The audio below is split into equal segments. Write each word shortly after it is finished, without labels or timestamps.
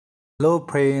Hello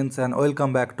friends and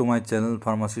welcome back to my channel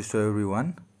Pharmacist to everyone।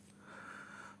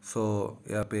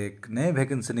 यहाँ पे एक नई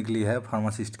वैकेंसी निकली है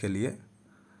फार्मासिस्ट के लिए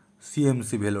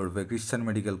CMC वेलोर पे, क्रिश्चियन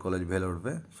मेडिकल कॉलेज वेलोर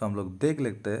पे। हम लोग देख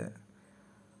लेते हैं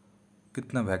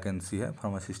कितना वैकेंसी है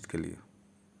फार्मासिस्ट के लिए।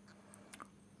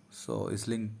 इस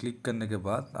लिंक क्लिक करने के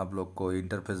बाद आप लोग को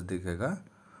इंटरफेस दिखेगा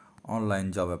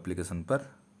ऑनलाइन जॉब एप्लीकेशन पर।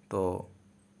 तो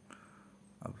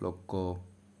आप लोग को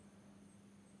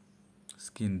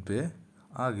स्क्रीन पे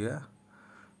आ गया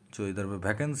जो इधर पे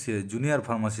वैकेंसी है जूनियर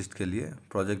फार्मासिस्ट के लिए,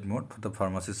 project mode for the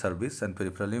pharmacy service and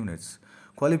peripheral units.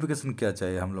 Qualification क्या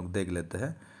चाहिए हम लोग देख लेते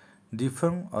हैं। डी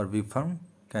फर्म और B firm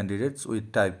candidates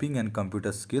with typing and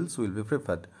computer skills will be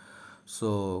preferred.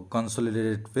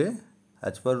 Consolidated पे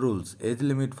as per rules. Age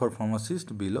limit for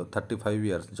pharmacist below 35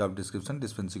 years। Job description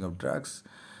dispensing of drugs,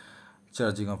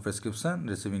 charging of prescription,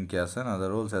 receiving cash and other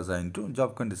roles assigned to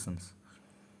job conditions.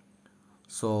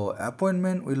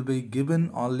 Appointment will be given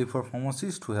only for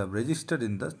pharmacists who have registered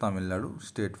in the Tamil Nadu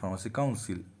State Pharmacy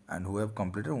Council and who have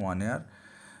completed 1 year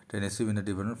traineeship in the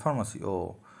Department of Pharmacy।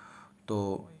 तो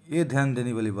ये ध्यान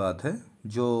देने वाली बात है,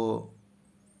 जो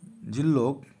जिन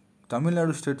लोग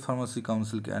Tamil Nadu state pharmacy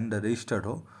council के अंडर रजिस्टर्ड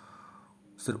हो,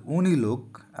 सिर्फ उन्हीं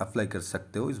लोग अप्लाई कर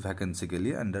सकते हो इस वैकेंसी के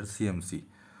लिए अंडर CMC।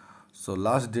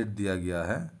 लास्ट डेट दिया गया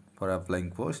है फॉर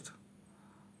अप्लाइंग पोस्ट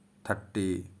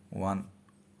 31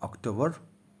 अक्टूबर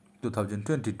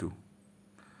 2022।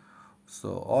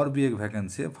 और भी एक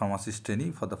वैकेंसी है pharmacist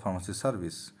training for the pharmacy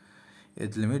service.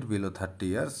 Age limit below 30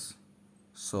 years।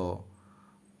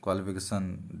 Qualification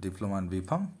diploma and B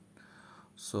farm.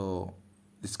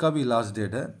 इसका भी लास्ट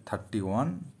डेट है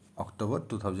 31 अक्टूबर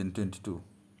 2022।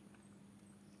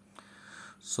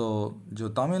 जो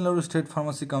तमिलनाडु स्टेट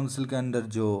फार्मेसी काउंसिल के अंडर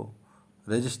जो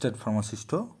रजिस्टर्ड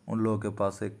फार्मासिस्ट हो, उन लोगों के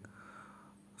पास एक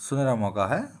सुनहरा मौका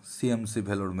है CMC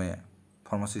वेलोर में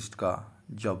फार्मासिस्ट का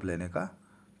जॉब लेने का।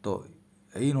 तो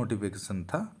यही नोटिफिकेशन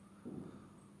था।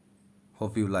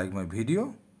 Hope you like my video.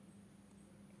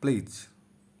 Please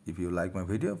if you like my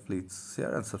video please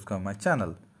share and subscribe my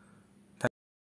channel.